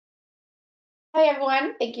Hi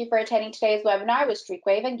everyone, thank you for attending today's webinar with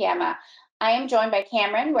Streakwave and Gamma. I am joined by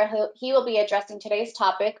Cameron, where he will be addressing today's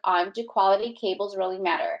topic on do quality cables really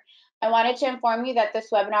matter? I wanted to inform you that this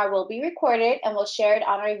webinar will be recorded and we'll share it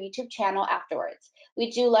on our YouTube channel afterwards. We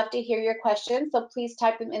do love to hear your questions, so please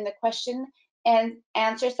type them in the question and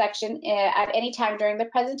answer section at any time during the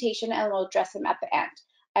presentation and we'll address them at the end.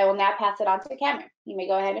 I will now pass it on to Cameron. You may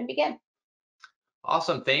go ahead and begin.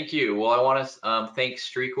 Awesome, thank you. Well, I want to thank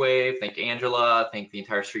Streakwave, thank Angela, thank the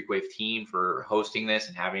entire Streakwave team for hosting this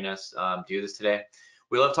and having us do this today.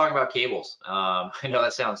 We love talking about cables. I know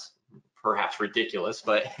that sounds perhaps ridiculous,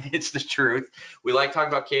 but it's the truth. We like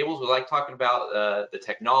talking about cables. We like talking about the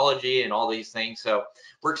technology and all these things. So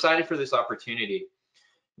we're excited for this opportunity.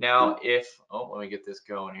 Now, let me get this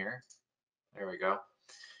going here. There we go.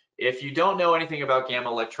 If you don't know anything about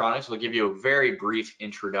Gamma Electronics, we'll give you a very brief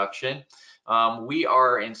introduction. We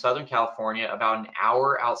are in Southern California, about an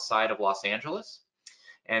hour outside of Los Angeles.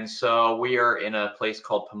 And so we are in a place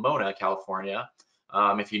called Pomona, California.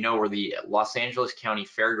 If you know where the Los Angeles County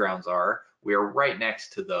Fairgrounds are, we are right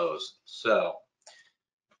next to those. So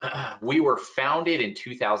we were founded in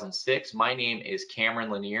 2006. My name is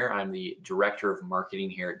Cameron Lanier. I'm the Director of Marketing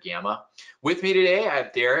here at Gamma. With me today, I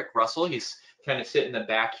have Derek Russell. He's kind of sitting in the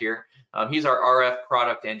back here. He's our RF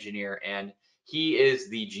product engineer, and he is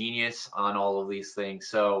the genius on all of these things.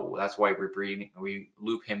 So that's why we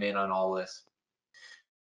loop him in on all this.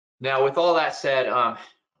 Now, with all that said,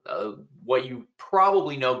 what you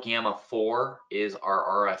probably know Gamma for is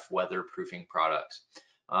our RF weatherproofing products.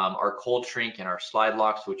 Our cold shrink and our slide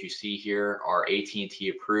locks, which you see here, are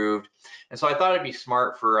AT&T approved. And so I thought it'd be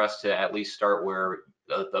smart for us to at least start where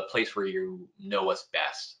the place where you know us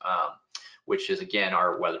best, which is, again,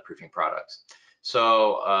 our weatherproofing products.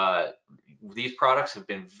 So these products have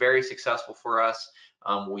been very successful for us.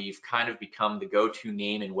 We've kind of become the go-to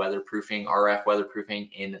name in weatherproofing, RF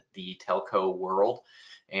weatherproofing in the telco world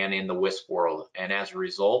and in the WISP world. And as a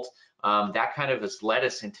result, that kind of has led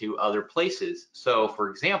us into other places. So for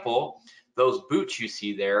example, those boots you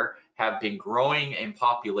see there have been growing in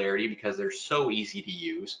popularity because they're so easy to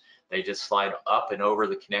use. They just slide up and over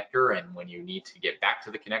the connector, and when you need to get back to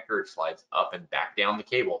the connector, it slides up and back down the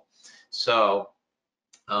cable. So,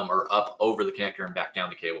 or up over the connector and back down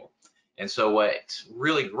the cable. And so what's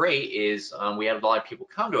really great is we had a lot of people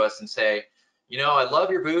come to us and say, you know, I love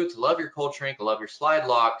your boots, love your cold shrink, I love your slide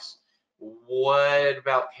locks. What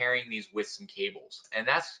about pairing these with some cables? And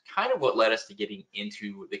that's kind of what led us to getting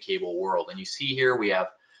into the cable world. And you see here we have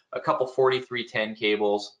a couple 4310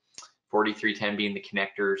 cables, 4310 being the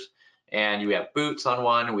connectors, and you have boots on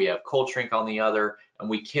one, we have cold shrink on the other, and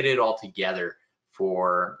we kit it all together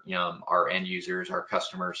for our end users, our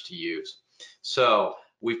customers to use. So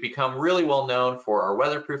we've become really well known for our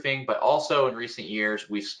weatherproofing, but also in recent years,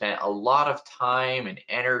 we've spent a lot of time and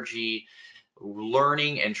energy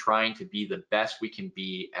learning and trying to be the best we can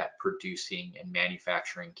be at producing and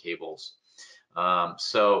manufacturing cables.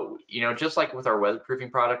 So, just like with our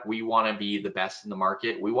weatherproofing product, we want to be the best in the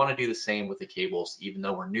market. We want to do the same with the cables. Even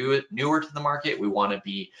though we're newer to the market, we want to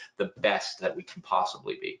be the best that we can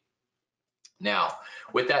possibly be. Now,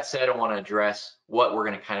 with that said, I want to address what we're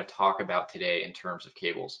going to kind of talk about today in terms of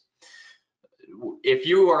cables. If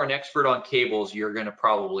you are an expert on cables, you're going to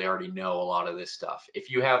probably already know a lot of this stuff.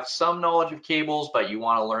 If you have some knowledge of cables, but you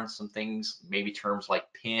want to learn some things, maybe terms like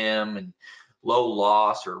PIM and low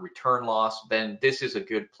loss or return loss, then this is a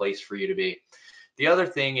good place for you to be. The other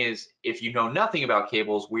thing is, if you know nothing about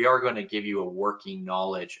cables, we are going to give you a working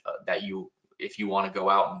knowledge that if you want to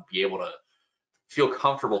go out and be able to feel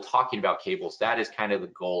comfortable talking about cables, that is kind of the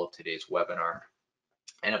goal of today's webinar.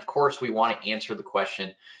 And of course, we want to answer the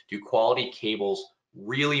question, do quality cables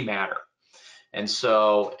really matter? And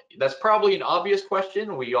so that's probably an obvious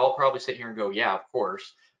question. We all probably sit here and go, yeah, of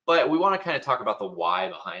course. But we want to kind of talk about the why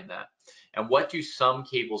behind that. And what do some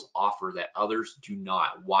cables offer that others do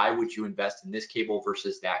not? Why would you invest in this cable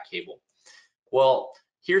versus that cable? Well,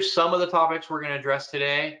 here's some of the topics we're going to address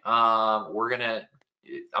today.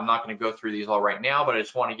 I'm not going to go through these all right now, but I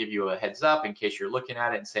just want to give you a heads up in case you're looking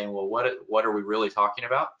at it and saying, well, what are we really talking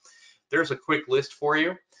about? There's a quick list for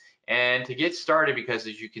you. And to get started, because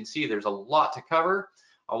as you can see, there's a lot to cover,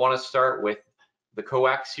 I want to start with the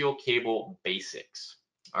coaxial cable basics.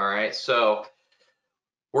 All right, so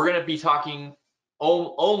we're going to be talking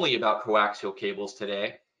only about coaxial cables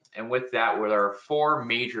today. And with that, there are four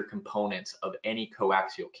major components of any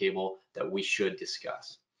coaxial cable that we should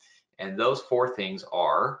discuss. And those four things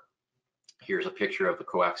are, here's a picture of the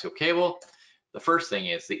coaxial cable. The first thing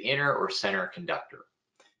is the inner or center conductor.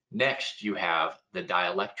 Next, you have the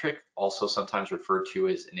dielectric, also sometimes referred to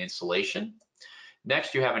as an insulation.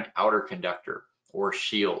 Next, you have an outer conductor. or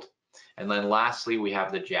shield. And then lastly, we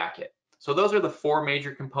have the jacket. So those are the four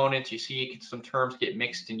major components. You see some terms get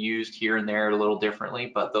mixed and used here and there a little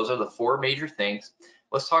differently, but those are the four major things.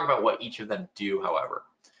 Let's talk about what each of them do, however.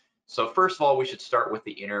 So first of all, we should start with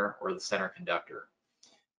the inner or the center conductor.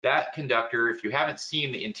 That conductor, if you haven't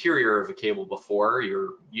seen the interior of a cable before,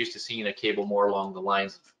 you're used to seeing a cable more along the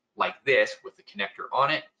lines of like this with the connector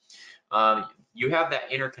on it. You have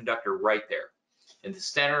that inner conductor right there. In the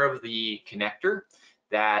center of the connector,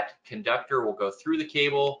 that conductor will go through the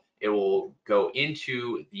cable, it will go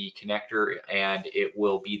into the connector, and it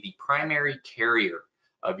will be the primary carrier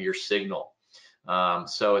of your signal.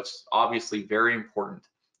 So it's obviously very important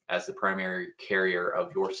as the primary carrier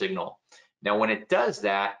of your signal. Now, when it does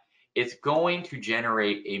that, it's going to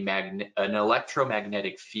generate an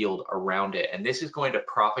electromagnetic field around it, and this is going to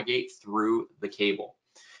propagate through the cable.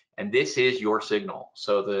 And this is your signal.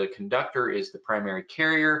 So the conductor is the primary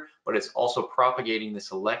carrier, but it's also propagating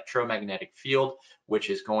this electromagnetic field, which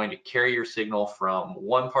is going to carry your signal from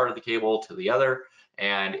one part of the cable to the other,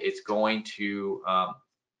 and it's going to,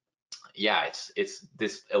 it's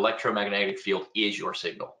this electromagnetic field is your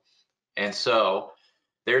signal. And so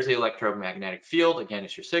there's the electromagnetic field. Again,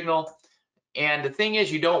 it's your signal. And the thing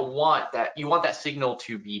is, you don't want that, you want that signal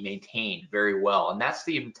to be maintained very well. And that's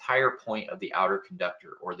the entire point of the outer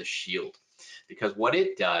conductor or the shield. Because what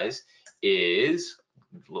it does is,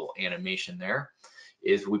 a little animation there,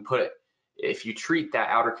 is if you treat that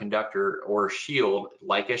outer conductor or shield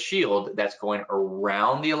like a shield that's going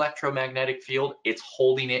around the electromagnetic field, it's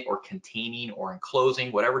holding it or containing or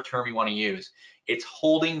enclosing, whatever term you want to use, it's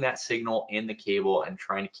holding that signal in the cable and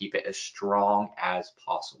trying to keep it as strong as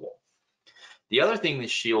possible. The other thing this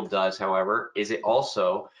shield does, however, is it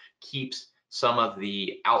also keeps some of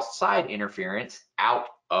the outside interference out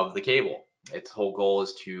of the cable. Its whole goal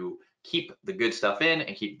is to keep the good stuff in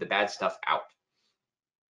and keep the bad stuff out.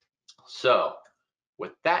 So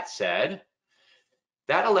with that said,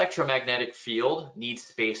 that electromagnetic field needs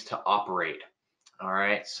space to operate. All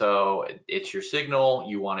right, so it's your signal,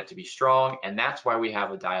 you want it to be strong, and that's why we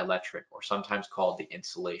have a dielectric, or sometimes called the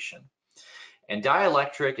insulation. And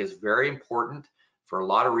dielectric is very important for a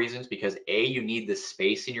lot of reasons, because A, you need the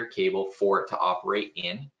space in your cable for it to operate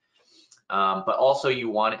in, but also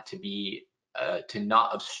you want it to be to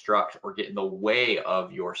not obstruct or get in the way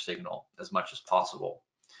of your signal as much as possible.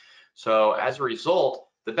 So as a result,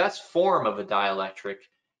 the best form of a dielectric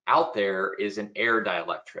out there is an air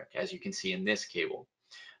dielectric, as you can see in this cable.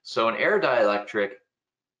 So an air dielectric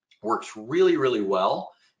works really, really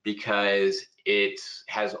well because it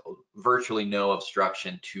has virtually no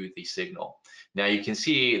obstruction to the signal. Now you can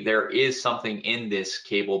see there is something in this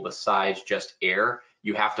cable besides just air.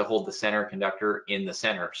 You have to hold the center conductor in the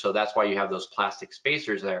center. So that's why you have those plastic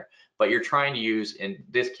spacers there. But you're trying to use, in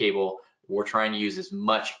this cable, we're trying to use as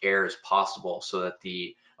much air as possible so that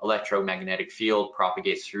the electromagnetic field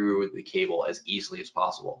propagates through the cable as easily as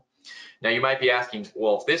possible. Now you might be asking,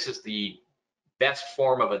 well, if this is the best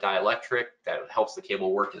form of a dielectric that helps the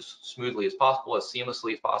cable work as smoothly as possible, as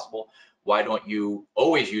seamlessly as possible, why don't you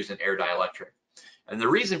always use an air dielectric? And the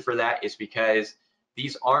reason for that is because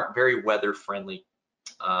these aren't very weather friendly.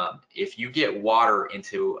 If you get water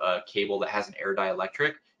into a cable that has an air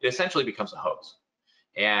dielectric, it essentially becomes a hose.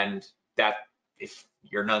 And that, if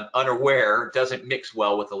you're not unaware, doesn't mix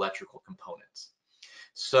well with electrical components.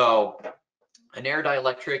 So an air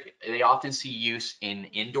dielectric, they often see use in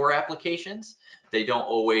indoor applications. They don't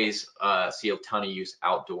always see a ton of use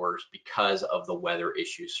outdoors because of the weather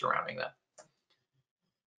issues surrounding them.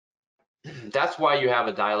 That's why you have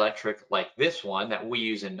a dielectric like this one that we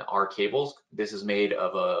use in our cables. This is made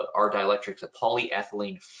of our dielectric's a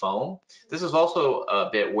polyethylene foam. This is also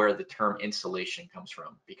a bit where the term insulation comes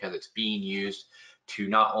from, because it's being used to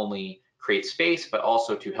not only create space, but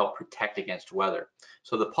also to help protect against weather.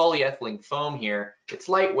 So the polyethylene foam here, it's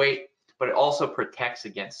lightweight, but it also protects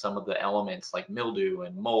against some of the elements like mildew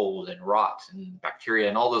and mold and rot and bacteria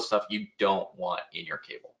and all those stuff you don't want in your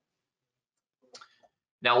cable.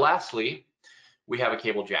 Now, lastly, we have a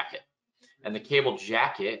cable jacket, and the cable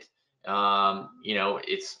jacket,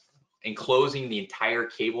 it's enclosing the entire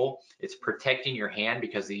cable. It's protecting your hand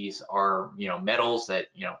because these are, metals that,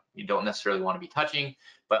 you don't necessarily want to be touching,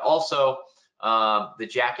 but also the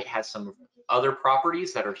jacket has some other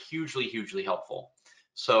properties that are hugely, hugely helpful.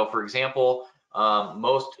 So for example,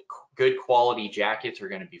 most good quality jackets are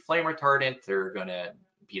going to be flame retardant. They're going to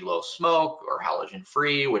be low smoke or halogen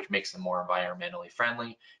free, which makes them more environmentally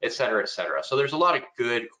friendly, et cetera, et cetera. So there's a lot of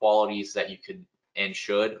good qualities that you could and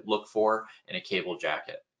should look for in a cable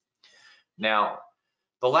jacket. Now,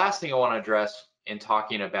 the last thing I want to address in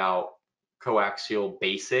talking about coaxial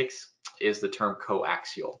basics is the term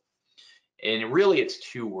coaxial. And really it's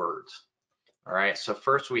two words. All right, so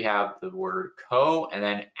first we have the word co and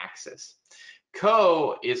then axis.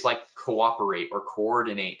 Co is like cooperate or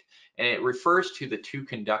coordinate, and it refers to the two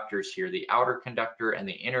conductors here, the outer conductor and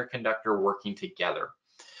the inner conductor working together.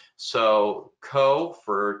 So co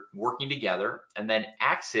for working together, and then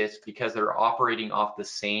axis because they're operating off the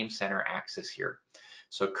same center axis here.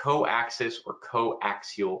 So coaxis or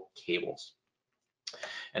coaxial cables.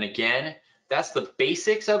 And again, that's the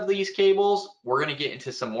basics of these cables. We're going to get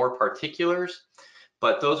into some more particulars,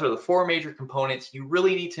 but those are the four major components you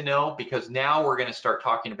really need to know, because now we're going to start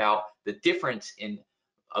talking about the difference in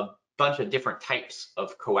a bunch of different types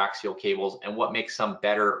of coaxial cables and what makes some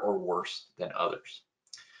better or worse than others.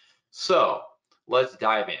 So let's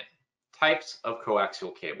dive in. Types of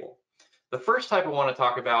coaxial cable. The first type I want to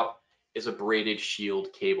talk about is a braided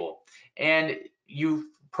shield cable. And you've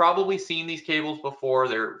probably seen these cables before.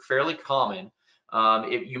 They're fairly common.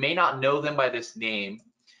 You may not know them by this name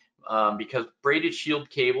because braided shield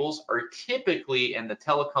cables are typically in the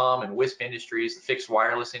telecom and WISP industries, the fixed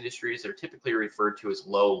wireless industries, they're typically referred to as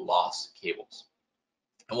low loss cables.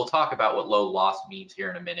 And we'll talk about what low loss means here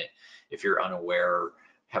in a minute if you're unaware or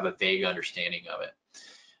have a vague understanding of it.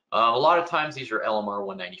 A lot of times these are LMR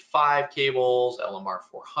 195 cables, LMR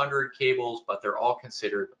 400 cables, but they're all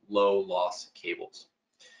considered low loss cables.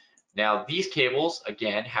 Now these cables,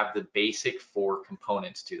 again, have the basic four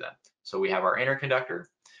components to them. So we have our inner conductor,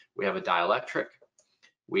 we have a dielectric,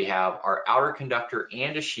 we have our outer conductor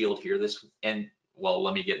and a shield here. Well,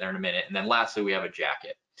 let me get there in a minute. And then lastly, we have a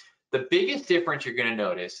jacket. The biggest difference you're going to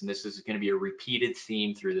notice, and this is going to be a repeated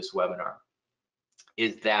theme through this webinar,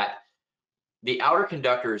 is that the outer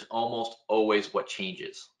conductor is almost always what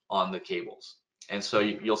changes on the cables. And so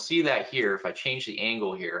you'll see that here. If I change the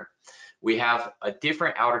angle here, we have a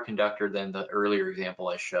different outer conductor than the earlier example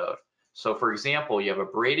I showed. So for example, you have a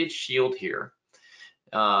braided shield here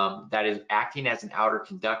that is acting as an outer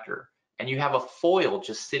conductor, and you have a foil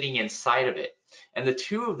just sitting inside of it. And the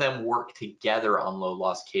two of them work together on low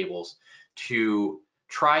loss cables to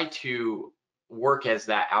try to work as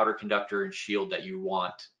that outer conductor and shield that you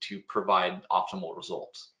want to provide optimal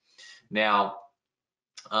results. Now,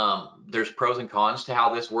 there's pros and cons to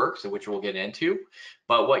how this works, which we'll get into,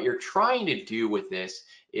 but what you're trying to do with this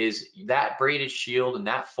is that braided shield and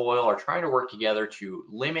that foil are trying to work together to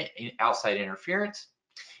limit outside interference,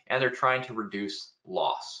 and they're trying to reduce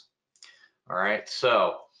loss. All right,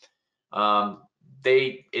 so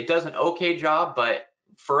it does an okay job, but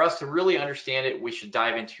for us to really understand it, we should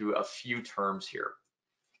dive into a few terms here.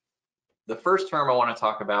 The first term I want to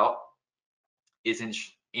talk about is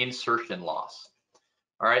insertion loss.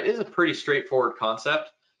 All right, this is a pretty straightforward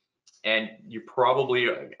concept, and you probably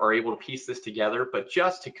are able to piece this together, but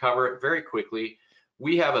just to cover it very quickly,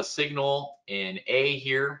 we have a signal in A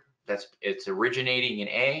here, it's originating in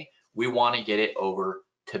A, we want to get it over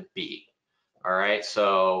to B. All right,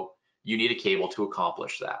 so you need a cable to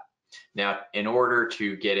accomplish that. Now, in order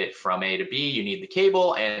to get it from A to B, you need the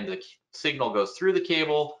cable, and the signal goes through the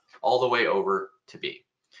cable all the way over to B.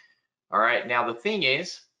 All right, now the thing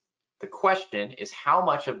is, the question is how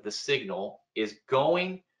much of the signal is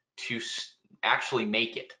going to actually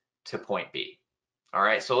make it to point B. All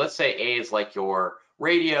right, so let's say A is like your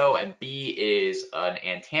radio and B is an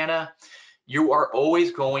antenna. You are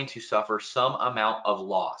always going to suffer some amount of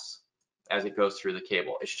loss as it goes through the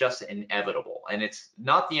cable. It's just inevitable, and it's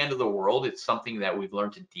not the end of the world. It's something that we've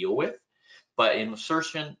learned to deal with, but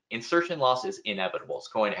insertion loss is inevitable. It's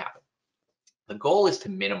going to happen. The goal is to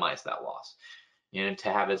minimize that loss and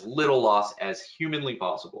to have as little loss as humanly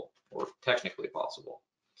possible or technically possible.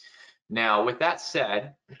 Now, with that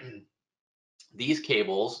said, these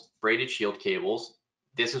cables, braided shield cables,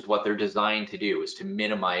 this is what they're designed to do, is to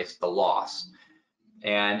minimize the loss.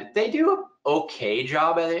 And they do an okay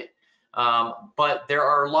job at it, but there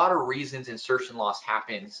are a lot of reasons insertion loss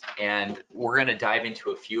happens, and we're going to dive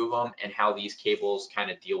into a few of them and how these cables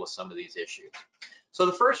kind of deal with some of these issues. So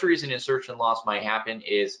the first reason insertion loss might happen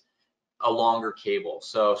is a longer cable.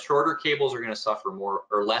 So shorter cables are going to suffer more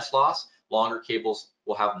or less loss. Longer cables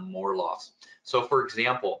will have more loss. So for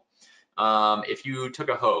example, if you took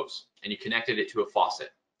a hose and you connected it to a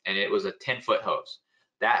faucet and it was a 10-foot hose,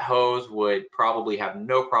 that hose would probably have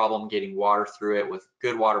no problem getting water through it with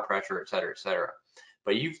good water pressure, et cetera, et cetera.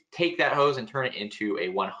 But you take that hose and turn it into a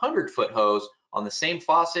 100-foot hose on the same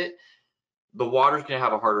faucet, the water's going to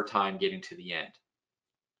have a harder time getting to the end.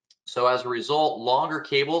 So as a result, longer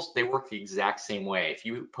cables, they work the exact same way. If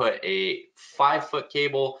you put a 5-foot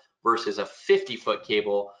cable versus a 50-foot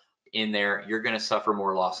cable in there, you're going to suffer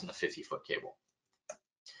more loss in the 50-foot cable.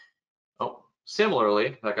 Oh,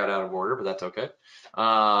 Similarly, that got out of order, but that's okay.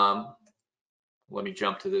 Let me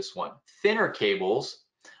jump to this one. Thinner cables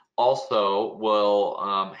also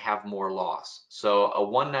will have more loss. So a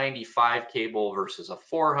 195 cable versus a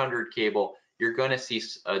 400 cable, you're going to see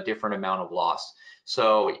a different amount of loss.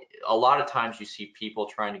 So a lot of times you see people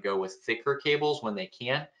trying to go with thicker cables when they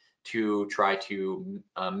can to try to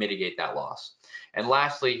mitigate that loss. And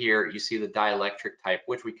lastly here, you see the dielectric type,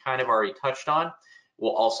 which we kind of already touched on,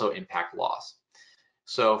 will also impact loss.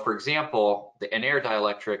 So for example, an air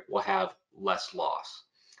dielectric will have less loss.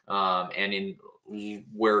 And in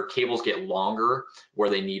where cables get longer, where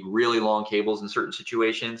they need really long cables in certain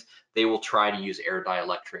situations, they will try to use air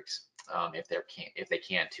dielectrics if they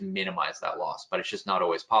can to minimize that loss. But it's just not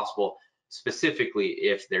always possible, specifically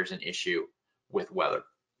if there's an issue with weather.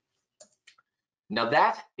 Now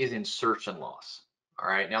that is insertion loss. All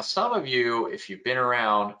right. Now some of you, if you've been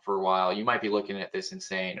around for a while, you might be looking at this and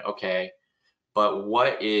saying, okay, but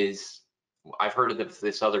what is, I've heard of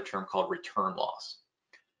this other term called return loss.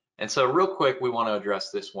 And so real quick, we want to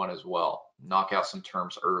address this one as well, knock out some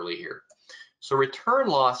terms early here. So return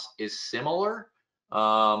loss is similar,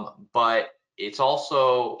 but it's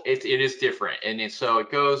also, it is different. And so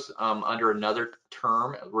it goes under another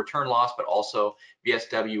term, return loss, but also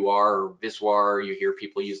VSWR or VSWR, you hear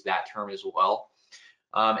people use that term as well.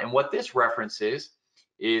 And what this references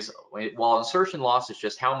is while insertion loss is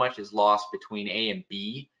just how much is lost between A and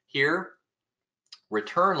B here,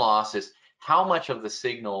 return loss is how much of the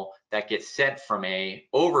signal that gets sent from A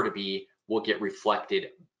over to B will get reflected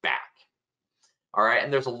back. All right,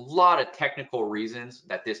 and there's a lot of technical reasons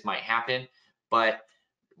that this might happen, but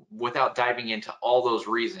without diving into all those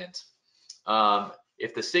reasons,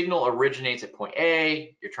 if the signal originates at point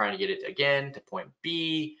A, you're trying to get it again to point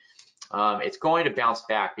B, it's going to bounce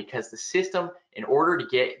back because the system, in order to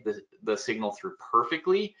get the signal through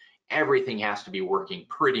perfectly, everything has to be working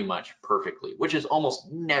pretty much perfectly, which is almost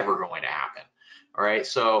never going to happen. All right,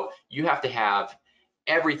 so you have to have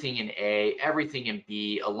everything in A, everything in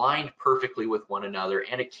B aligned perfectly with one another,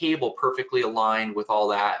 and a cable perfectly aligned with all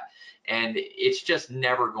that. And it's just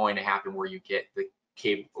never going to happen where you get the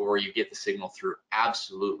cable or you get the signal through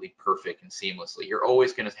absolutely perfect and seamlessly. You're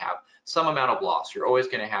always going to have some amount of loss. You're always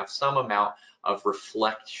going to have some amount of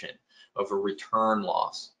reflection, of a return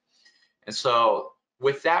loss. And so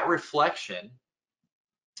with that reflection,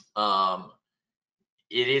 it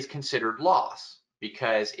is considered loss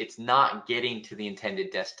because it's not getting to the intended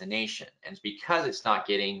destination. And because it's not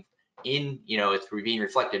getting in, it's being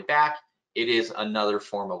reflected back, it is another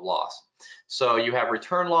form of loss. So you have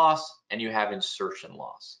return loss and you have insertion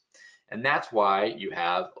loss. And that's why you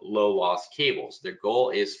have low loss cables. The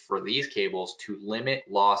goal is for these cables to limit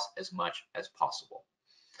loss as much as possible.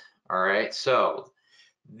 All right, so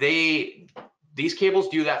these cables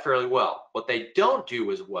do that fairly well. What they don't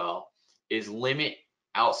do as well is limit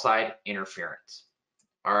outside interference.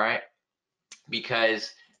 All right,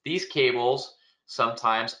 because these cables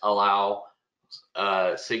sometimes allow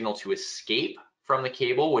a signal to escape from the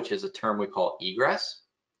cable, which is a term we call egress,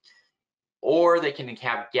 or they can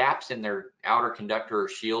have gaps in their outer conductor or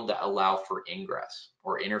shield that allow for ingress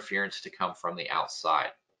or interference to come from the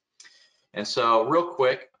outside. And so real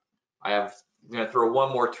quick, I'm going to throw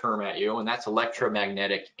one more term at you, and that's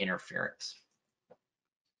electromagnetic interference.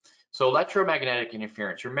 So electromagnetic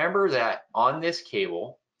interference, remember that on this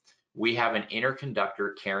cable, we have an inner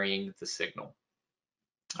conductor carrying the signal.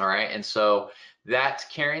 All right, and so that's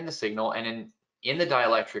carrying the signal, and in the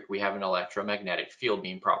dielectric, we have an electromagnetic field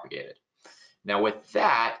being propagated. Now with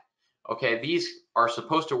that, okay, these are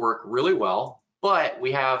supposed to work really well, but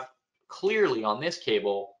we have clearly on this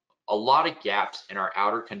cable a lot of gaps in our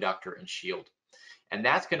outer conductor and shield. And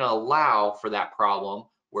that's going to allow for that problem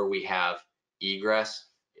where we have egress,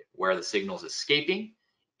 where the signal is escaping,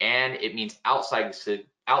 and it means outside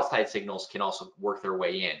signals can also work their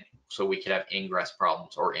way in. So we could have ingress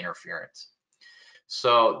problems or interference.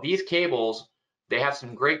 So these cables, they have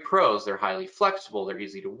some great pros. They're highly flexible, they're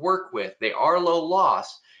easy to work with, they are low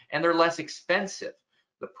loss, and they're less expensive.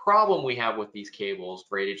 The problem we have with these cables,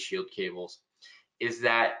 braided shield cables, is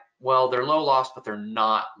that, well, they're low loss, but they're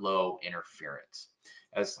not low interference.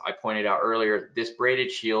 As I pointed out earlier, this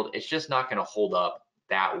braided shield, it's just not going to hold up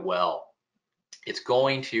that well. It's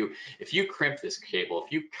going to, if you crimp this cable,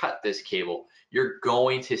 if you cut this cable, you're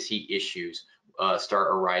going to see issues start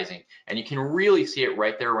arising. And you can really see it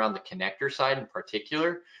right there around the connector side in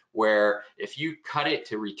particular, where if you cut it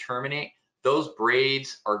to re-terminate, those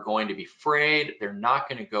braids are going to be frayed, they're not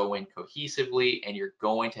going to go in cohesively, and you're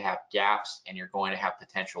going to have gaps, and you're going to have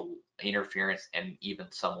potential interference and even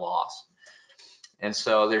some loss. And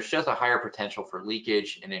so there's just a higher potential for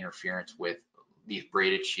leakage and interference with these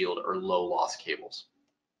braided shield or low loss cables.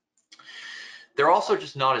 They're also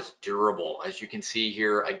just not as durable. As you can see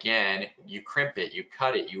here, again, you crimp it, you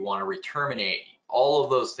cut it, you want to re-terminate, all of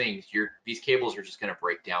those things, these cables are just going to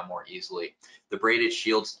break down more easily. The braided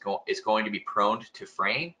shield is going to be prone to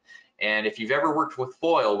fraying. And if you've ever worked with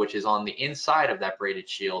foil, which is on the inside of that braided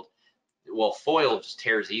shield, well, foil just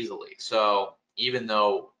tears easily. So even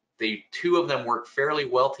though the two of them work fairly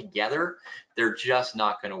well together, they're just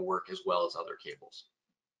not going to work as well as other cables.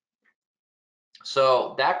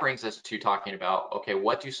 So that brings us to talking about, okay,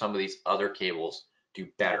 what do some of these other cables do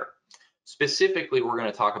better? Specifically, we're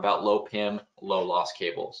going to talk about low PIM, low loss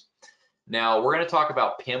cables. Now, we're going to talk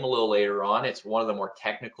about PIM a little later on. It's one of the more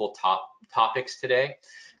technical topics today.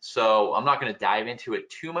 So I'm not going to dive into it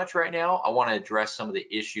too much right now. I want to address some of the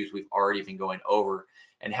issues we've already been going over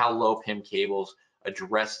and how low PIM cables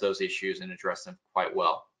address those issues and address them quite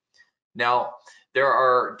well. Now, there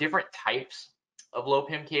are different types of low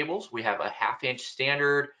PIM cables. We have a 1/2 inch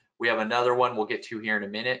standard. We have another one we'll get to here in a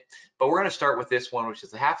minute, but we're going to start with this one, which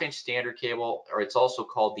is the 1/2 inch standard cable, or it's also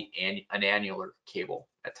called an annular cable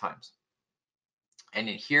at times. And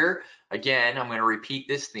in here, again, I'm going to repeat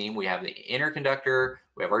this theme. We have the inner conductor,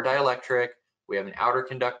 we have our dielectric, we have an outer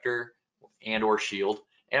conductor and or shield,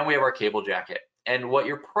 and we have our cable jacket. And what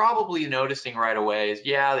you're probably noticing right away is,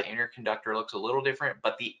 yeah, the inner conductor looks a little different,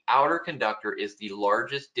 but the outer conductor is the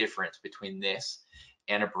largest difference between this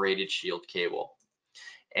and a braided shield cable.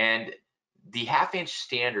 And the 1/2 inch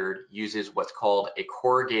standard uses what's called a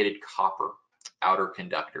corrugated copper outer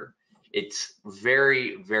conductor. It's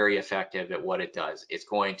very, very effective at what it does. It's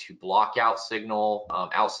going to block out signal,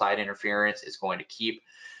 outside interference. It's going to keep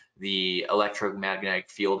the electromagnetic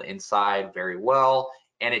field inside very well.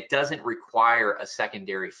 And it doesn't require a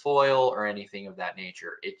secondary foil or anything of that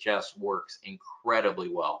nature. It just works incredibly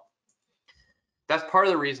well. That's part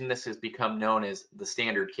of the reason this has become known as the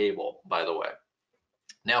standard cable, by the way.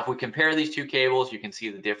 Now, if we compare these two cables, you can see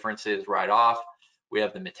the differences right off. We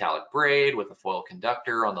have the metallic braid with a foil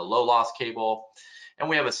conductor on the low loss cable, and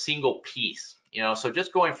we have a single piece. So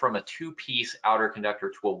just going from a 2-piece outer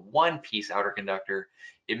conductor to a 1-piece outer conductor,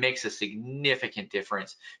 it makes a significant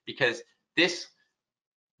difference, because this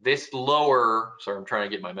lower, sorry, I'm trying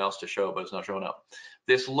to get my mouse to show, but it's not showing up.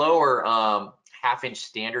 This lower 1/2 inch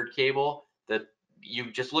standard cable, that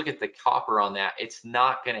you just look at the copper on that, it's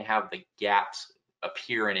not going to have the gaps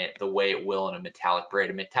appear in it the way it will in a metallic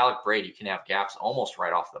braid. A metallic braid, you can have gaps almost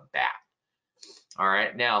right off the bat. All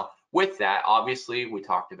right, now with that, obviously we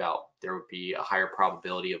talked about there would be a higher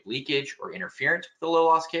probability of leakage or interference with the low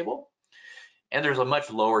loss cable, and there's a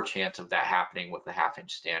much lower chance of that happening with the 1/2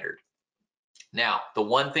 inch standard. Now, the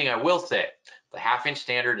one thing I will say, the 1/2 inch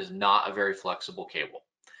standard is not a very flexible cable,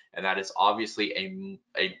 and that is obviously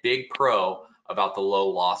a big pro about the low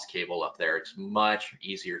loss cable up there. It's much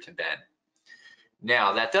easier to bend.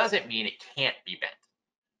 Now, that doesn't mean it can't be bent.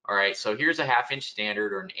 All right, so here's a 1/2 inch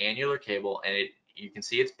standard or an annular cable, and you can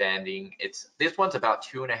see it's bending. This one's about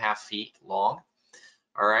 2.5 feet long.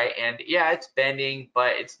 All right, and yeah, it's bending,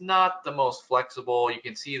 but it's not the most flexible. You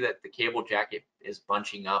can see that the cable jacket is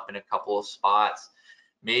bunching up in a couple of spots,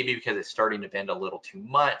 maybe because it's starting to bend a little too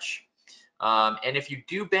much. And if you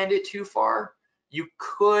do bend it too far, you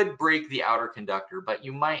could break the outer conductor, but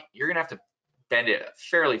you're gonna have to bend it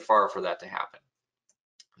fairly far for that to happen.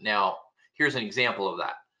 Now, here's an example of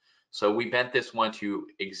that. So we bent this one to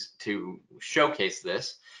showcase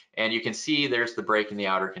this, and you can see there's the break in the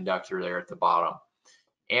outer conductor there at the bottom.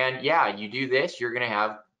 And yeah, you do this, you're going to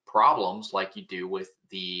have problems like you do with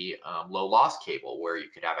the low loss cable, where you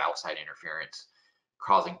could have outside interference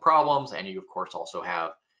causing problems, and you of course also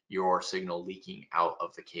have your signal leaking out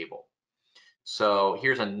of the cable. So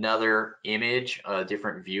here's another image, a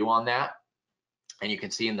different view on that, and you can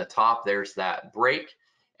see in the top there's that break.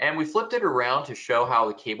 And we flipped it around to show how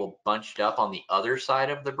the cable bunched up on the other side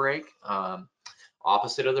of the break,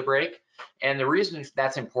 opposite of the break. And the reason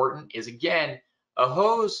that's important is, again, a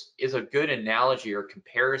hose is a good analogy or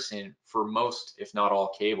comparison for most, if not all,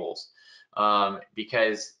 cables,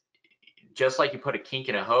 because just like you put a kink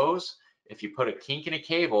in a hose, if you put a kink in a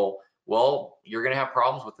cable, well, you're going to have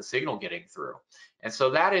problems with the signal getting through. And so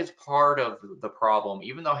that is part of the problem.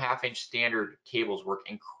 Even though 1/2 inch standard cables work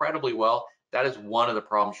incredibly well, that is one of the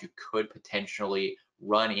problems you could potentially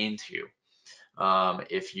run into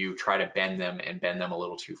if you try to bend them a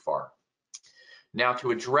little too far. Now,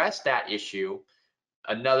 to address that issue,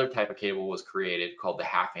 another type of cable was created called the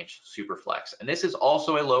 1/2 inch Superflex. And this is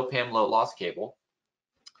also a low PIM, low loss cable.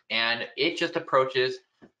 And it just approaches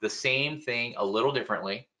the same thing a little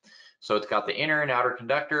differently. So it's got the inner and outer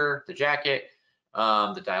conductor, the jacket,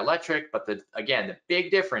 the dielectric, but again, the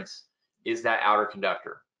big difference is that outer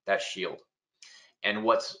conductor, that shield. And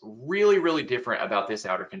what's really, really different about this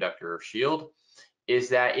outer conductor or shield is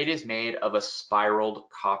that it is made of a spiraled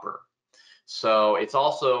copper. So it's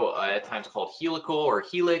also at times called helical or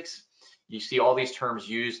helix. You see all these terms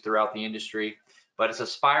used throughout the industry, but it's a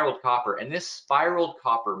spiraled copper, and this spiraled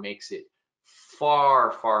copper makes it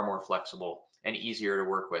far, far more flexible and easier to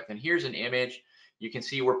work with. And here's an image. You can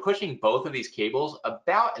see we're pushing both of these cables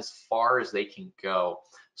about as far as they can go.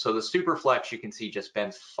 So the Superflex, you can see, just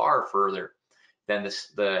bends far further than the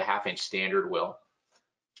 1/2 inch standard will.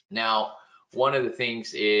 Now, one of the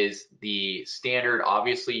things is the standard,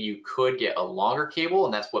 obviously you could get a longer cable,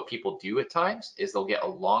 and that's what people do at times, is they'll get a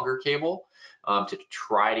longer cable to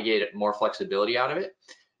try to get more flexibility out of it.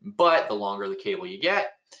 But the longer the cable you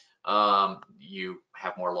get, you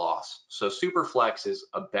have more loss. So Superflex is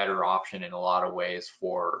a better option in a lot of ways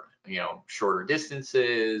for, you know, shorter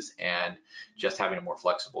distances and just having a more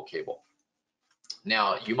flexible cable.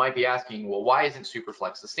 Now, you might be asking, well, why isn't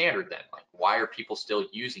Superflex the standard then? Like, why are people still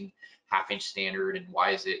using 1/2 inch standard, and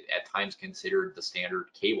why is it at times considered the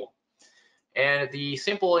standard cable? And the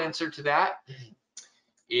simple answer to that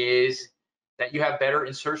is that you have better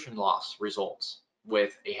insertion loss results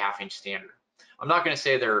with a 1/2 inch standard. I'm not going to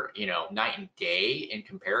say they're, you know, night and day in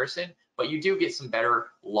comparison, but you do get some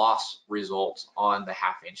better loss results on the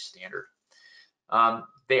 1/2 inch standard.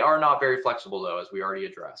 They are not very flexible though, as we already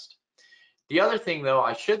addressed. The other thing though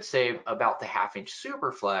I should say about the 1/2 inch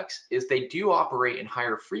Superflex is they do operate in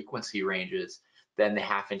higher frequency ranges than the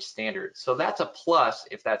 1/2 inch standard. So that's a plus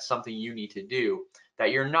if that's something you need to do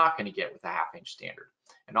that you're not going to get with a 1/2 inch standard.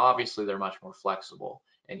 And obviously they're much more flexible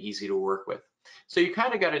and easy to work with. So you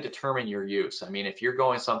kind of got to determine your use. I mean, if you're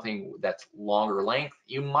going something that's longer length,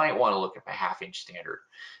 you might want to look at the 1/2 inch standard.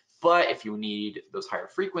 But if you need those higher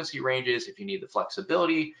frequency ranges, if you need the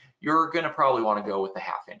flexibility, you're going to probably want to go with the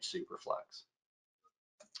 1/2 inch Superflex.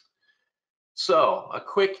 So a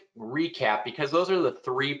quick recap, because those are the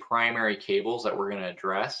 3 primary cables that we're going to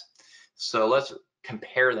address. So let's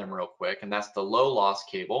compare them real quick. And that's the low loss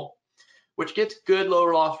cable, which gets good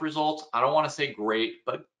lower loss results. I don't want to say great,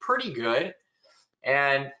 but pretty good.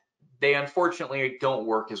 And they unfortunately don't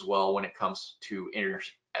work as well when it comes to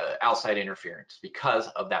outside interference because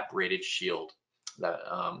of that braided shield, that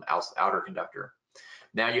outer conductor.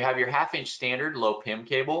 Now you have your 1/2 inch standard low PIM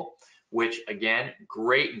cable, which again,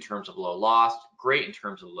 great in terms of low loss, great in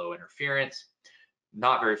terms of low interference,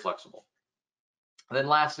 not very flexible. And then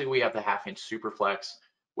lastly, we have the 1/2 inch Superflex,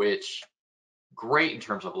 which great in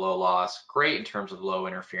terms of low loss, great in terms of low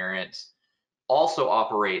interference, also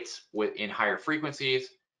operates in higher frequencies,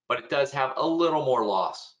 but it does have a little more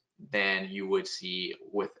loss than you would see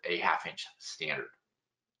with a 1/2 inch standard.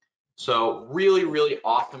 So really, really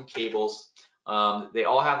awesome cables. They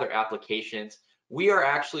all have their applications. We are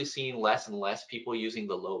actually seeing less and less people using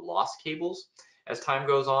the low loss cables as time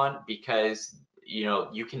goes on, because, you know,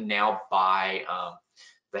 you can now buy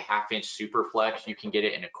the 1/2 inch Superflex. You can get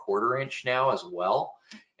it in a 1/4 inch now as well,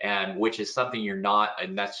 and which is something you're not,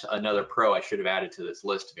 and that's another pro I should have added to this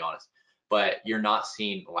list, to be honest. But you're not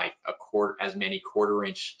seeing like as many 1/4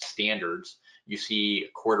 inch standards. You see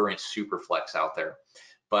 1/4 inch Superflex out there.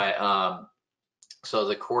 But so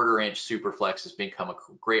the 1/4 inch Superflex has become a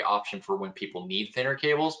great option for when people need thinner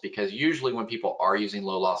cables, because usually when people are using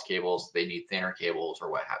low loss cables, they need thinner cables or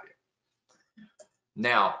what have you.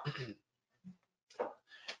 Now,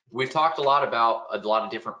 we've talked a lot about a lot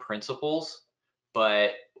of different principles,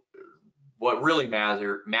 but what really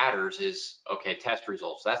matters is, okay, test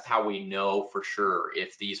results. That's how we know for sure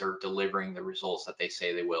if these are delivering the results that they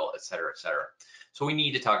say they will, et cetera, et cetera. So we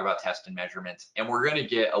need to talk about test and measurements, and we're going to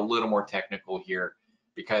get a little more technical here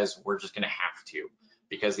because we're just going to have to,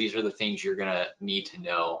 because these are the things you're going to need to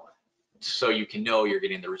know so you can know you're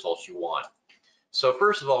getting the results you want. So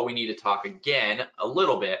first of all, we need to talk again a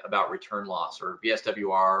little bit about return loss, or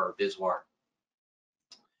VSWR or BISWAR.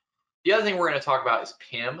 The other thing we're going to talk about is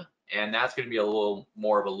PIM, and that's going to be a little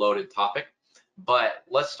more of a loaded topic, but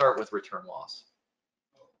let's start with return loss.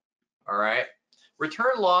 All right,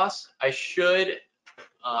 return loss, I should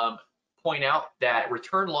point out that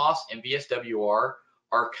return loss and VSWR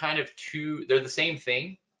are kind of they're the same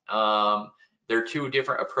thing. They're 2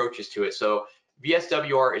 different approaches to it. So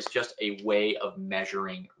VSWR is just a way of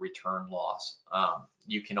measuring return loss.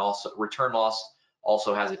 You can also, return loss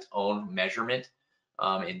also has its own measurement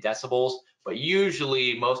in decibels, but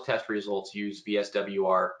usually most test results use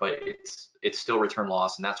VSWR, but it's still return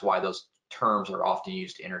loss, and that's why those terms are often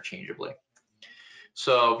used interchangeably.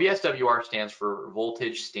 So VSWR stands for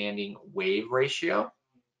voltage standing wave ratio.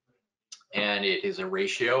 and it is a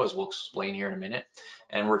ratio, as we'll explain here in a minute,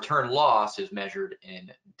 and return loss is measured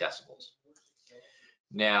in decibels.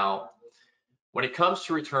 Now, when it comes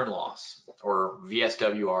to return loss, or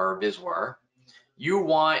VSWR or VSWR, you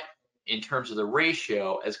want, in terms of the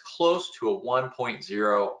ratio, as close to a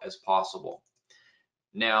 1.0 as possible.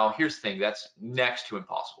 Now, here's the thing, that's next to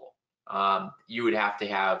impossible. You would have to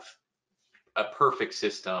have a perfect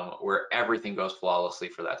system where everything goes flawlessly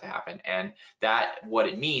for that to happen. And that, what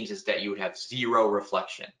it means is that you would have zero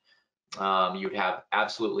reflection. You would have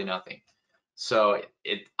absolutely nothing. So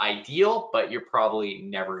it's ideal, but you're probably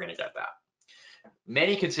never going to get that.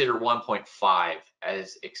 Many consider 1.5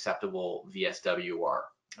 as acceptable VSWR.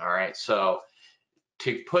 All right, so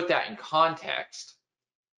to put that in context,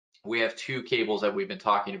 we have two cables that we've been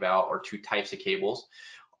talking about, or two types of cables.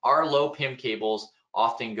 Our low PIM cables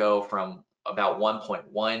often go from about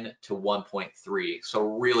 1.1 to 1.3, so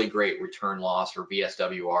really great return loss or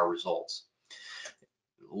VSWR results.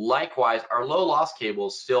 Likewise, our low loss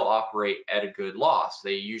cables still operate at a good loss.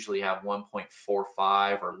 They usually have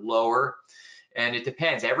 1.45 or lower, and it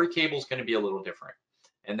depends. Every cable is going to be a little different,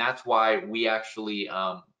 and that's why we actually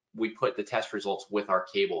we put the test results with our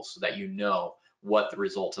cables so that you know what the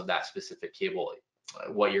results of that specific cable,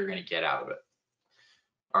 what you're going to get out of it.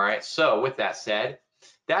 All right, so with that said,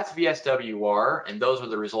 that's VSWR, and those are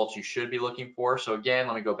the results you should be looking for. So again,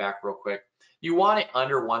 let me go back real quick. You want it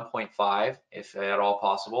under 1.5 if at all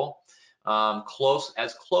possible,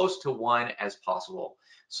 as close to 1 as possible.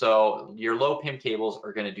 So your low PIM cables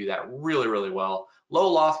are going to do that really, really well. Low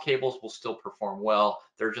loss cables will still perform well.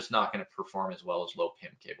 They're just not going to perform as well as low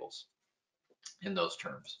PIM cables in those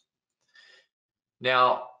terms.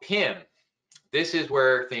 Now, PIM, this is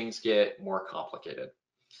where things get more complicated.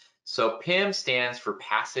 So PIM stands for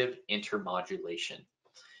passive intermodulation,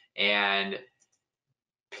 and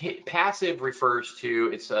passive refers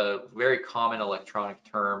to, it's a very common electronic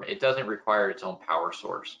term. It doesn't require its own power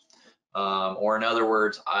source. Or in other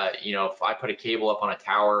words, you know, if I put a cable up on a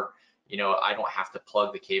tower, you know, I don't have to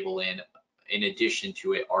plug the cable in addition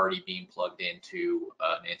to it already being plugged into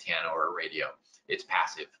an antenna or a radio. It's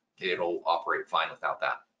passive. It'll operate fine without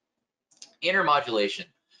that. Intermodulation,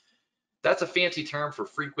 that's a fancy term for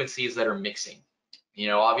frequencies that are mixing. You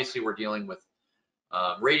know, obviously we're dealing with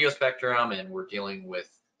radio spectrum, and we're dealing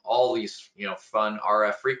with all these, you know, fun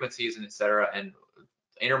RF frequencies and etc. And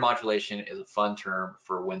intermodulation is a fun term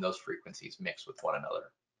for when those frequencies mix with one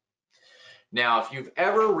another. Now, if you've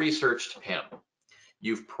ever researched PIM,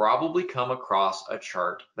 you've probably come across a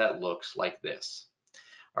chart that looks like this.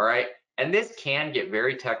 All right, and this can get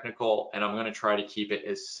very technical, and I'm going to try to keep it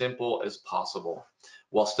as simple as possible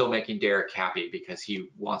while still making Derek happy, because he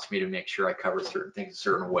wants me to make sure I cover certain things a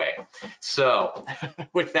certain way. So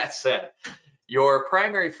with that said, your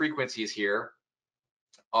primary frequencies here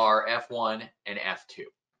are F1 and F2.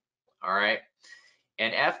 All right,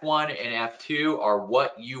 and F1 and F2 are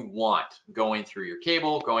what you want going through your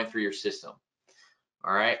cable, going through your system.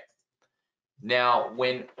 All right, now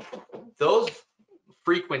when those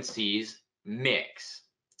frequencies mix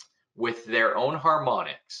with their own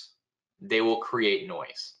harmonics, they will create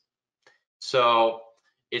noise. So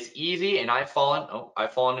it's easy, and I've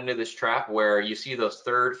fallen into this trap where you see those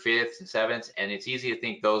third, fifths, and sevenths, and it's easy to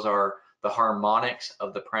think those are the harmonics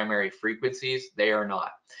of the primary frequencies. They are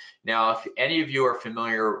not. Now, if any of you are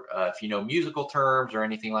familiar, if you know musical terms or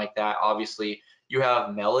anything like that, obviously you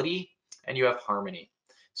have melody and you have harmony.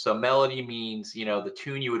 So melody means, you know, the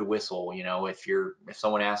tune you would whistle. You know, if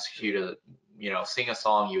someone asks you to, you know, sing a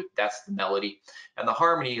song, that's the melody. And the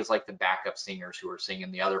harmony is like the backup singers who are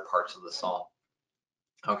singing the other parts of the song.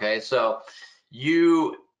 Okay, so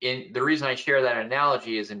the reason I share that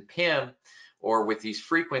analogy is in PIM, or with these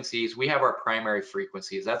frequencies, we have our primary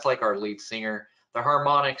frequencies. That's like our lead singer. The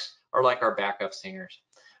harmonics are like our backup singers.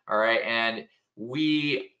 All right, and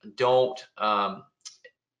we don't,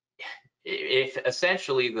 if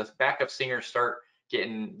essentially the backup singers start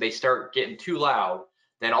getting too loud,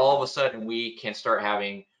 then all of a sudden we can start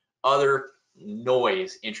having other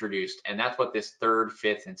noise introduced, and that's what this third,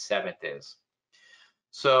 fifth, and seventh is.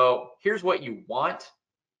 So here's what you want,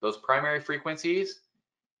 those primary frequencies,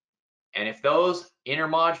 and if those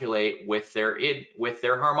intermodulate with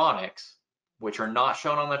their harmonics, which are not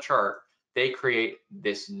shown on the chart, they create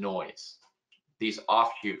this noise, these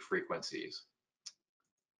offshoot frequencies.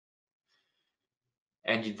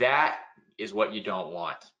 And that is what you don't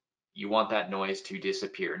want. You want that noise to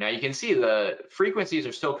disappear. Now you can see the frequencies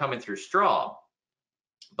are still coming through strong,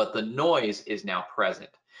 but the noise is now present.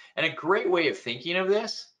 And a great way of thinking of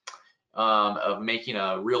this, of making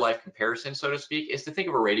a real life comparison, so to speak, is to think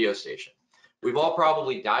of a radio station. we've all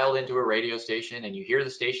probably dialed into a radio station and you hear the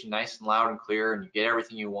station nice and loud and clear and you get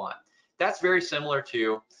everything you want. That's very similar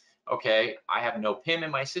to, okay, I have no PIM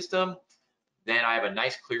in my system, then I have a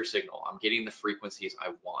nice clear signal. I'm getting the frequencies I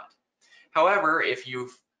want. However, if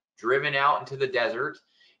you've driven out into the desert,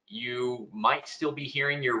 you might still be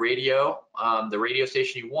hearing your radio, the radio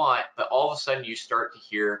station you want, but all of a sudden you start to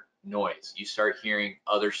hear noise. You start hearing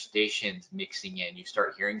other stations mixing in. You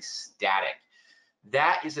start hearing static.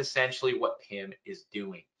 That is essentially what PIM is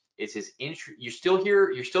doing. It's you're still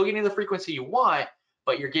getting the frequency you want,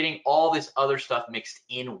 but you're getting all this other stuff mixed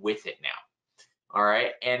in with it now. All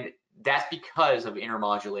right, and that's because of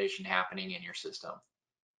intermodulation happening in your system.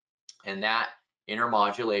 And that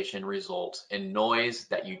intermodulation results in noise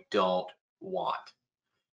that you don't want.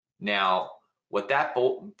 Now, what that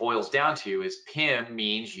boils down to is PIM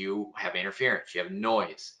means you have interference, you have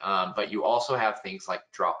noise, but you also have things like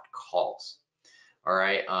dropped calls. All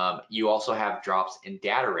right, you also have drops in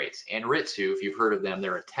data rates. And Ritsu, if you've heard of them,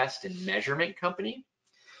 they're a test and measurement company,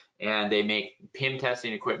 and they make PIM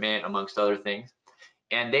testing equipment amongst other things.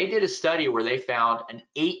 And they did a study where they found an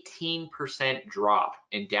 18% drop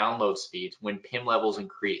in download speeds when PIM levels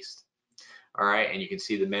increased. All right, and you can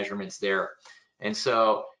see the measurements there. And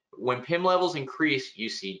so when PIM levels increase, you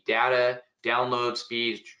see data download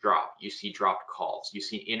speeds drop, you see dropped calls, you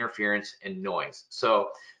see interference and noise. So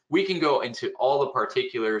we can go into all the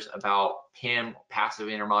particulars about PIM, passive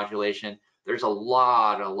intermodulation. There's a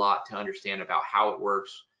lot to understand about how it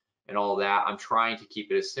works and all that. I'm trying to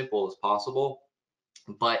keep it as simple as possible.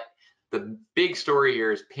 But the big story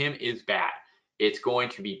here is PIM is bad. It's going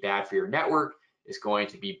to be bad for your network, it's going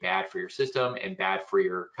to be bad for your system, and bad for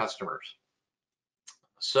your customers.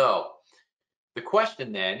 So the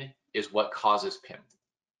question then is, what causes PIM?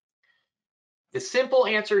 The simple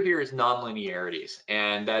answer here is nonlinearities,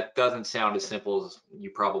 and that doesn't sound as simple as you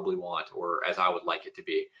probably want or as I would like it to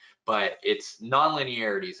be, but it's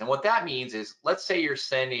nonlinearities. And what that means is, let's say you're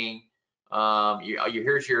sending,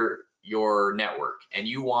 here's your network, and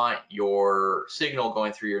you want your signal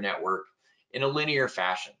going through your network in a linear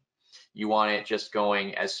fashion. You want it just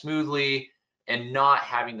going as smoothly and not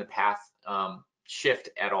having the path shift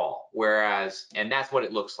at all. Whereas, and that's what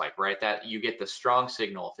it looks like, right? That you get the strong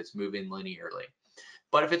signal if it's moving linearly.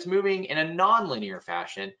 But if it's moving in a non-linear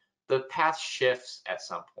fashion, the path shifts at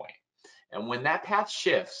some point. And when that path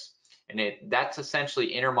shifts, and that's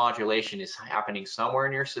essentially intermodulation is happening somewhere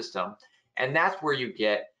in your system, and that's where you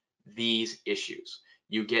get these issues.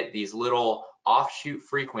 You get these little offshoot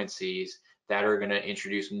frequencies that are going to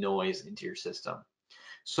introduce noise into your system.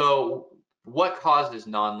 So what causes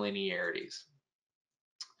non-linearities?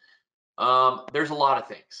 There's a lot of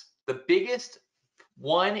things. The biggest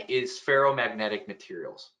one is ferromagnetic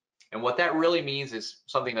materials. And what that really means is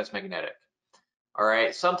something that's magnetic. All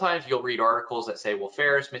right, sometimes you'll read articles that say, well,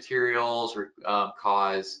 ferrous materials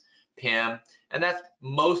cause PIM, and that's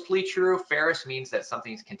mostly true. Ferrous means that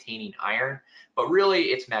something's containing iron, but really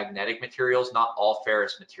it's magnetic materials. Not all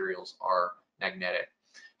ferrous materials are magnetic.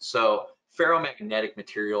 So ferromagnetic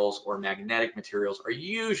materials or magnetic materials are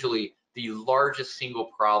usually the largest single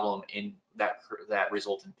problem in that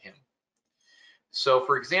result in PIM. So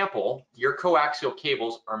for example, your coaxial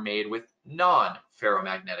cables are made with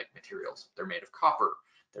non-ferromagnetic materials. They're made of copper,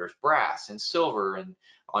 there's brass and silver, and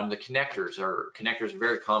on the connectors are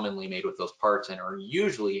very commonly made with those parts and are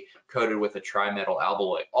usually coated with a trimetal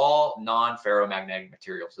alloy. All non-ferromagnetic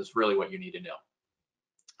materials is really what you need to know.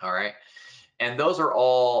 All right, and those are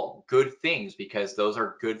all good things because those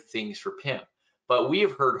are good things for PIM. But we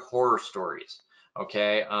have heard horror stories.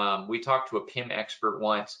 Okay, we talked to a PIM expert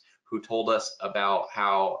once who told us about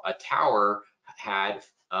how a tower had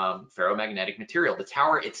ferromagnetic material, the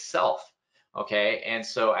tower itself. Okay, and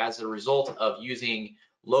so as a result of using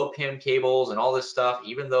low PIM cables and all this stuff,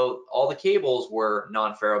 even though all the cables were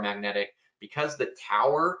non-ferromagnetic, because the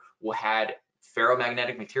tower had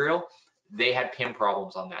ferromagnetic material, they had PIM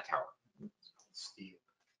problems on that tower. Steel.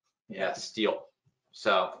 Yeah, steel.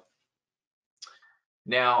 So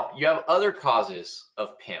now you have other causes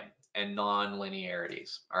of PIM and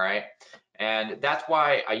non-linearities, all right? And that's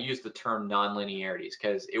why I use the term non-linearities,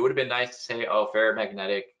 because it would have been nice to say, oh,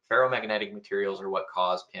 ferromagnetic materials are what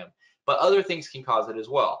cause PIM, but other things can cause it as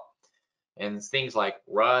well. And things like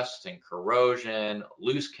rust and corrosion,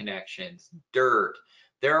 loose connections, dirt.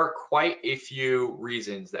 There are quite a few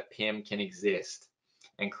reasons that PIM can exist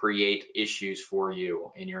and create issues for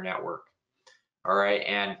you in your network. All right,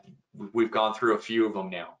 and we've gone through a few of them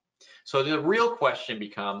now. So the real question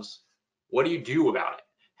becomes, what do you do about it?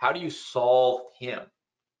 How do you solve PIM?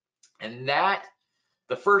 And that,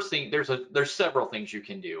 the first thing, there's several things you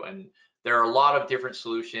can do, and There are a lot of different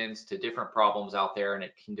solutions to different problems out there, and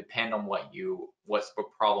it can depend on what's the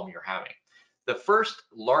problem you're having. The first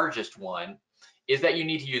largest one is that you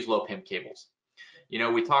need to use low PIM cables. You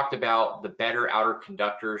know, we talked about the better outer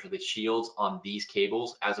conductors or the shields on these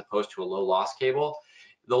cables as opposed to a low loss cable.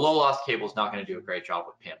 The low loss cable is not going to do a great job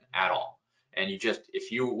with PIM at all. And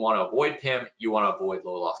if you want to avoid PIM, you want to avoid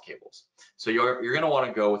low loss cables. So you're going to want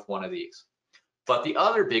to go with one of these. But the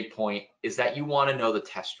other big point is that you want to know the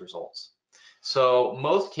test results. So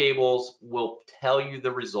most cables will tell you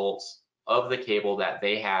the results of the cable that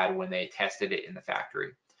they had when they tested it in the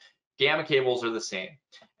factory. Gamma cables are the same.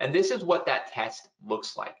 And this is what that test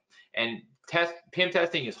looks like. And PIM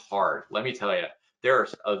testing is hard, let me tell you.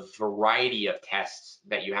 There's a variety of tests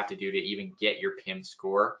that you have to do to even get your PIM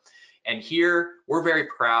score. And here, we're very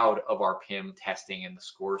proud of our PIM testing and the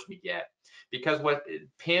scores we get, because what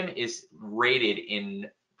PIM is rated in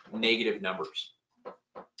negative numbers.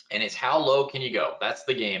 And it's how low can you go? That's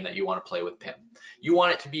the game that you want to play with PIM. You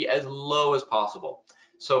want it to be as low as possible.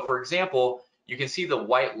 So for example, you can see the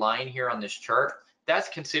white line here on this chart. That's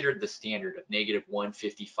considered the standard of negative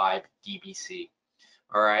 155 dBc.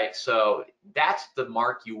 All right, so that's the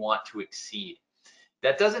mark you want to exceed.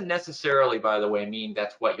 That doesn't necessarily, by the way, mean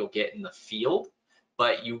that's what you'll get in the field,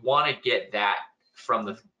 but you want to get that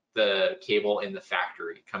from the cable in the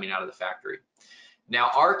factory, coming out of the factory.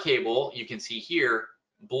 Now our cable, you can see here,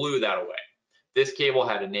 blew that away. This cable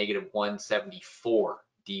had a negative 174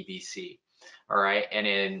 dBc. All right, and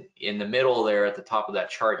in the middle there at the top of that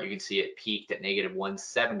chart, you can see it peaked at negative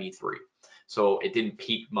 173. So it didn't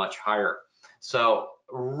peak much higher. So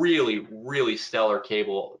really, really stellar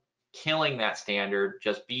cable, killing that standard,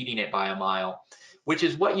 just beating it by a mile, which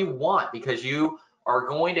is what you want, because you are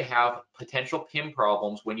going to have potential PIM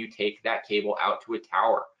problems when you take that cable out to a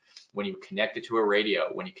tower, when you connect it to a radio,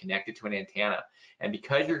 when you connect it to an antenna. And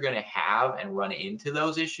because you're going to have and run into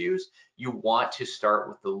those issues, you want to start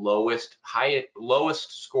with the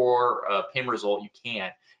lowest score PIM result you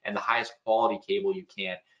can and the highest quality cable you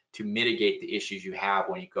can to mitigate the issues you have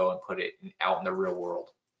when you go and put it out in the real world.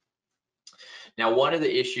 Now, one of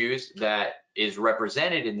the issues that is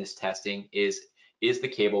represented in this testing is the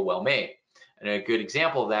cable well made? And a good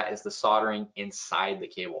example of that is the soldering inside the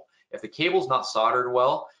cable. If the cable's not soldered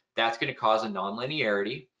well, that's going to cause a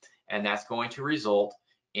nonlinearity, and that's going to result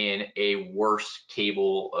in a worse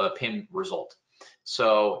cable PIM result.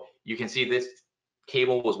 So you can see this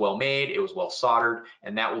cable was well made, it was well soldered,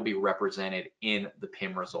 and that will be represented in the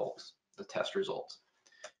PIM results, the test results.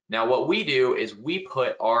 Now what we do is we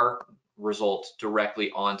put our results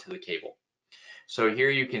directly onto the cable. So here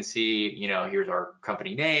you can see, you know, here's our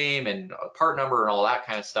company name and a part number and all that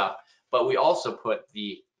kind of stuff, but we also put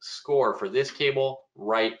the score for this cable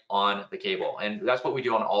right on the cable. And that's what we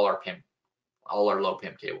do on all our PIM, all our low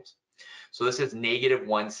PIM cables. So this is negative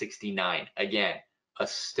 169. Again, a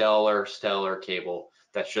stellar cable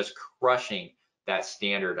that's just crushing that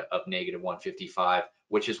standard of negative 155,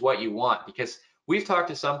 which is what you want, because we've talked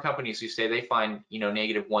to some companies who say they find, you know,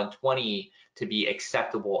 negative 120 to be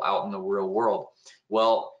acceptable out in the real world.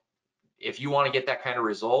 Well, if you want to get that kind of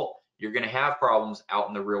result, you're going to have problems out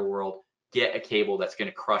in the real world. Get a cable that's going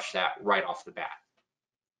to crush that right off the bat.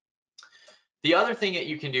 The other thing that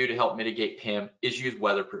you can do to help mitigate PIM is use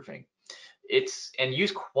weatherproofing. And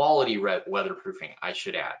use quality weatherproofing, I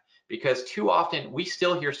should add, because too often we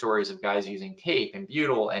still hear stories of guys using tape and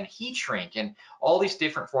butyl and heat shrink and all these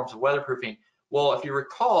different forms of weatherproofing. Well, if you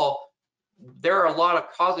recall, there are a lot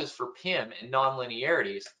of causes for PIM and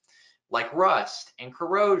nonlinearities, like rust and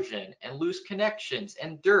corrosion and loose connections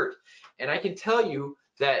and dirt. And I can tell you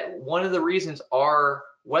that one of the reasons our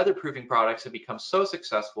weatherproofing products have become so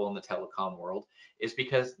successful in the telecom world is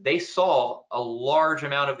because they solve a large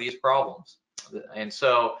amount of these problems. And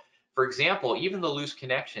so, for example, even the loose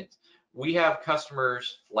connections, we have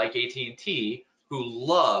customers like AT&T who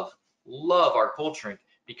love our cold shrink,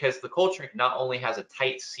 because the cold shrink not only has a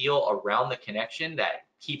tight seal around the connection that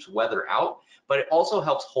keeps weather out, but it also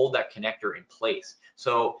helps hold that connector in place.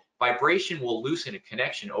 So vibration will loosen a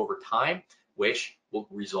connection over time, which will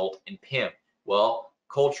result in PIM. Well,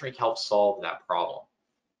 cold shrink helps solve that problem.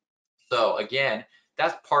 So again,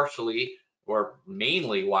 that's partially or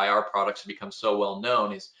mainly why our products have become so well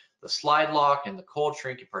known. Is the slide lock and the cold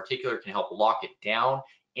shrink in particular can help lock it down.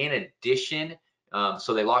 In addition,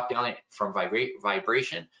 so they lock down it from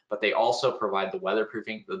vibration, but they also provide the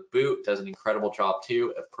weatherproofing. The boot does an incredible job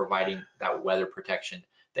too of providing that weather protection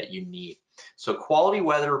that you need. So quality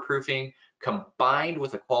weatherproofing combined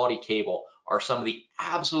with a quality cable are some of the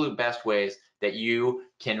absolute best ways that you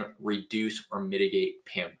can reduce or mitigate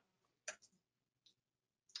PIM.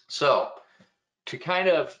 So to kind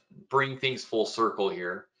of bring things full circle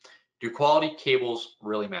here, do quality cables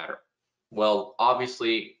really matter? Well,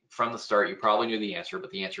 obviously from the start, you probably knew the answer,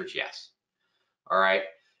 but the answer is yes. All right.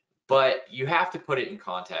 But you have to put it in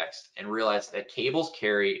context and realize that cables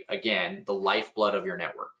carry, again, the lifeblood of your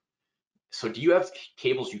network. So do you have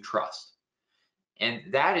cables you trust? And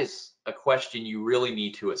that is a question you really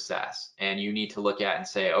need to assess, and you need to look at and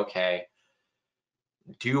say, okay,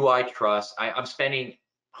 do I trust? I'm spending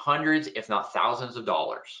hundreds, if not thousands of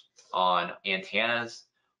dollars on antennas,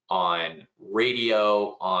 on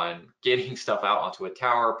radio, on getting stuff out onto a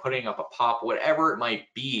tower, putting up a pop, whatever it might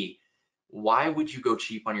be. Why would you go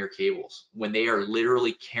cheap on your cables when they are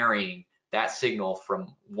literally carrying that signal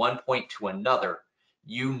from one point to another?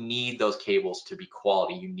 You need those cables to be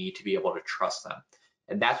quality. You need to be able to trust them.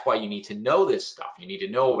 And that's why you need to know this stuff. You need to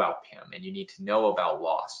know about PIM, and you need to know about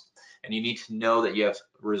loss, and you need to know that you have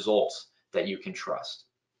results that you can trust.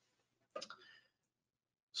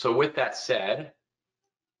 So with that said,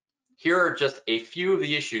 here are just a few of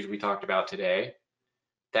the issues we talked about today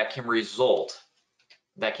that can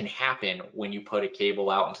happen when you put a cable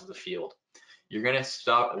out into the field. You're going to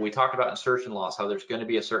stop. We talked about insertion loss, how there's going to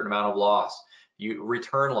be a certain amount of loss.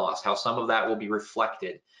 Return loss, how some of that will be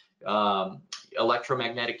reflected.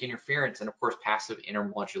 Electromagnetic interference, and of course, passive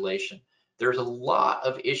intermodulation. There's a lot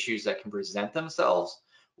of issues that can present themselves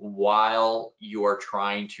while you are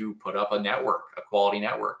trying to put up a network, a quality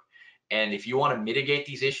network. And if you want to mitigate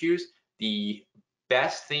these issues, the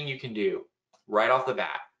best thing you can do right off the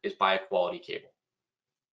bat is buy a quality cable.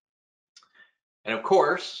 And of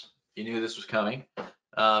course, you knew this was coming.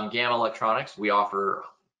 Gamma Electronics, we offer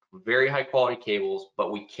very high quality cables,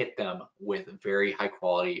 but we kit them with very high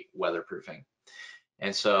quality weatherproofing.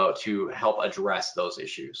 And so to help address those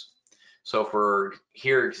issues. So for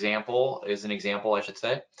here example is an example, I should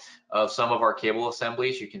say, of some of our cable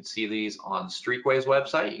assemblies. You can see these on Streakwave's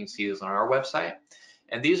website. You can see these on our website.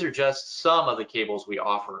 And these are just some of the cables we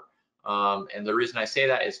offer. And the reason I say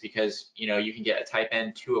that is because, you know, you can get a type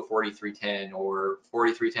N to a 4310 or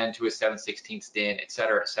 4310 to a 7/16 DIN, et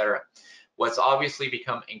cetera, et cetera. What's obviously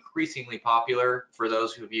become increasingly popular for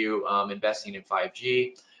those of you investing in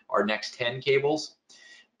 5G are Next 10 cables.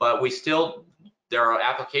 But there are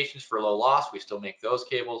applications for low loss. We still make those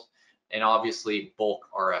cables, and obviously bulk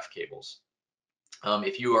RF cables.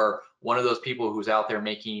 If you are one of those people who's out there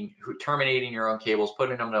terminating your own cables,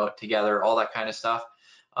 putting them together, all that kind of stuff,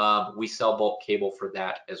 we sell bulk cable for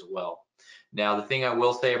that as well. Now, the thing I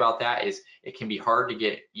will say about that is it can be hard to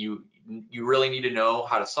get. You really need to know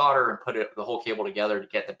how to solder and put the whole cable together to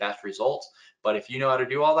get the best results. But if you know how to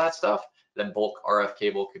do all that stuff, then bulk RF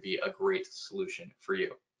cable could be a great solution for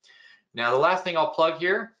you. Now, the last thing I'll plug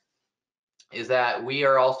here is that we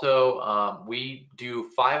are also, we do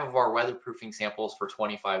 5 of our weatherproofing samples for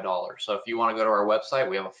 $25. So if you want to go to our website,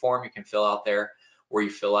 we have a form you can fill out there where you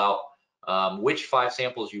fill out which 5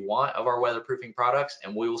 samples you want of our weatherproofing products,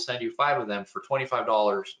 and we will send you 5 of them for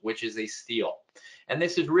 $25, which is a steal. And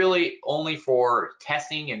this is really only for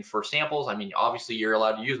testing and for samples. I mean, obviously you're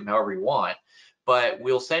allowed to use them however you want, but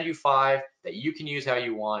we'll send you 5 that you can use how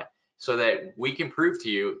you want so that we can prove to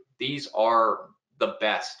you these are the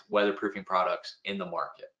best weatherproofing products in the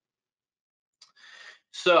market.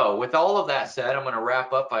 So with all of that said, I'm going to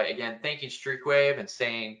wrap up by again thanking Streakwave and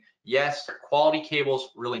saying, yes, quality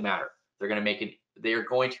cables really matter. They are going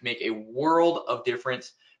to make a world of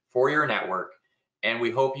difference for your network, and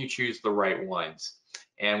we hope you choose the right ones.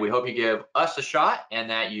 And we hope you give us a shot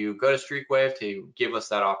and that you go to Streakwave to give us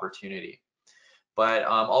that opportunity. But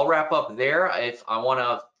I'll wrap up there. If I want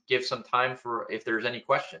to give some time for if there's any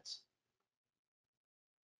questions.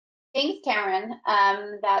 Thanks, Cameron.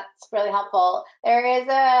 That's really helpful. There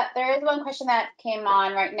is one question that came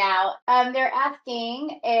on right now. They're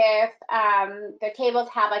asking if the cables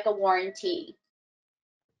have like a warranty.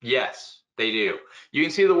 Yes, they do. You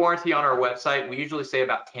can see the warranty on our website. We usually say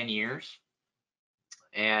about 10 years.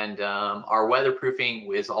 And our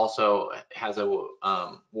weatherproofing has a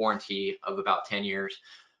warranty of about 10 years.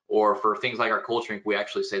 Or for things like our cold shrink, we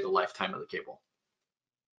actually say the lifetime of the cable.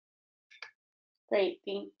 Great,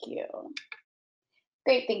 thank you.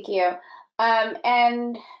 Great, thank you.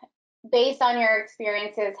 And based on your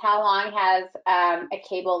experiences, how long has a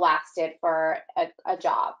cable lasted for a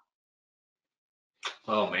job?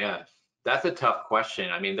 Oh man, that's a tough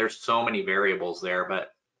question. I mean, there's so many variables there,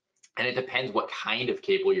 and it depends what kind of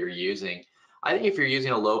cable you're using. I think if you're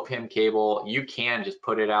using a low PIM cable, you can just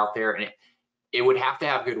put it out there, and it would have to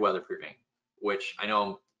have good weatherproofing, which I know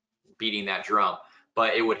I'm beating that drum,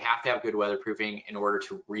 but it would have to have good weatherproofing in order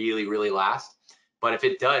to really, really last. But if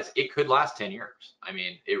it does, it could last 10 years. I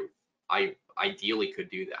mean, I ideally could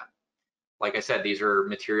do that. like I said, these are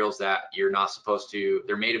materials that you're not supposed to,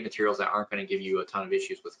 they're made of materials that aren't going to give you a ton of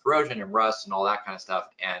issues with corrosion and rust and all that kind of stuff,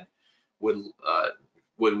 and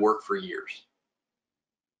would work for years.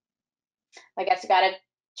 I guess you got to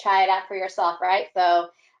try it out for yourself, right? So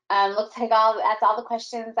looks like that's all the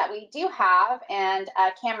questions that we do have. And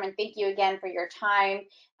Cameron, thank you again for your time.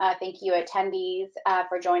 Thank you, attendees,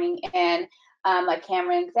 for joining in. Like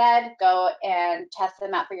Cameron said, go and test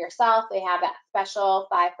them out for yourself. They have that special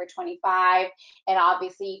 5 for 25. And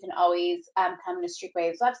obviously, you can always come to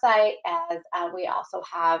Streakwave's website, as we also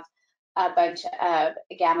have a bunch of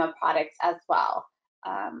Gamma products as well.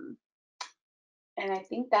 And I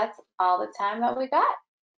think that's all the time that we got.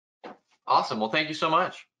 Awesome. Well, thank you so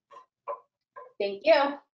much. Thank you.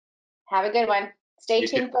 Have a good one. Stay You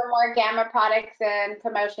tuned too. for more Gamma products and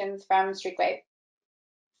promotions from Streakwave.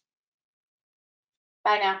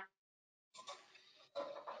 Bye now.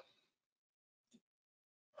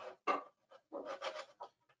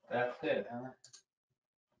 That's it, huh?